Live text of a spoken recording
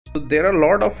So there are a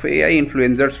lot of AI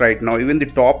influencers right now, even the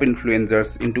top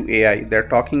influencers into AI. They're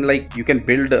talking like you can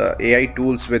build AI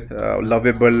tools with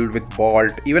Lovable, with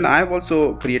Bolt. Even I've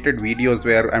also created videos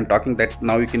where I'm talking that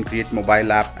now you can create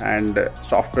mobile app and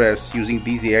softwares using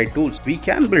these AI tools. We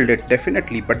can build it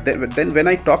definitely, but then when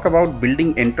I talk about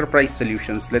building enterprise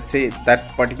solutions, let's say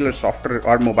that particular software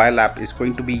or mobile app is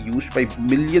going to be used by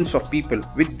millions of people.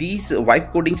 With these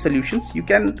vibe coding solutions, you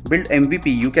can build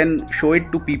MVP, you can show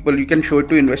it to people, you can show it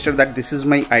to investors that this is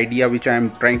my idea which I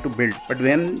am trying to build. But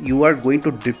when you are going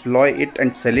to deploy it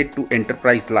and sell it to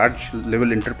enterprise, large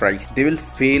level enterprise, they will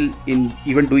fail in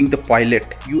even doing the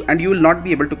pilot. You will not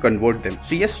be able to convert them.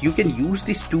 So yes, you can use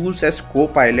these tools as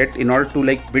co-pilot in order to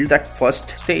like build that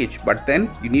first stage, but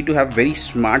then you need to have very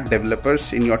smart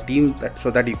developers in your team so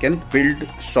that you can build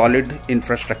solid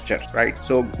infrastructure, right?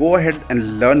 So go ahead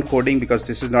and learn coding, because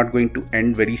this is not going to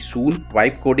end very soon.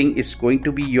 Vibe coding is going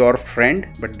to be your friend,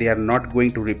 but they are not going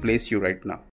to replace you right now.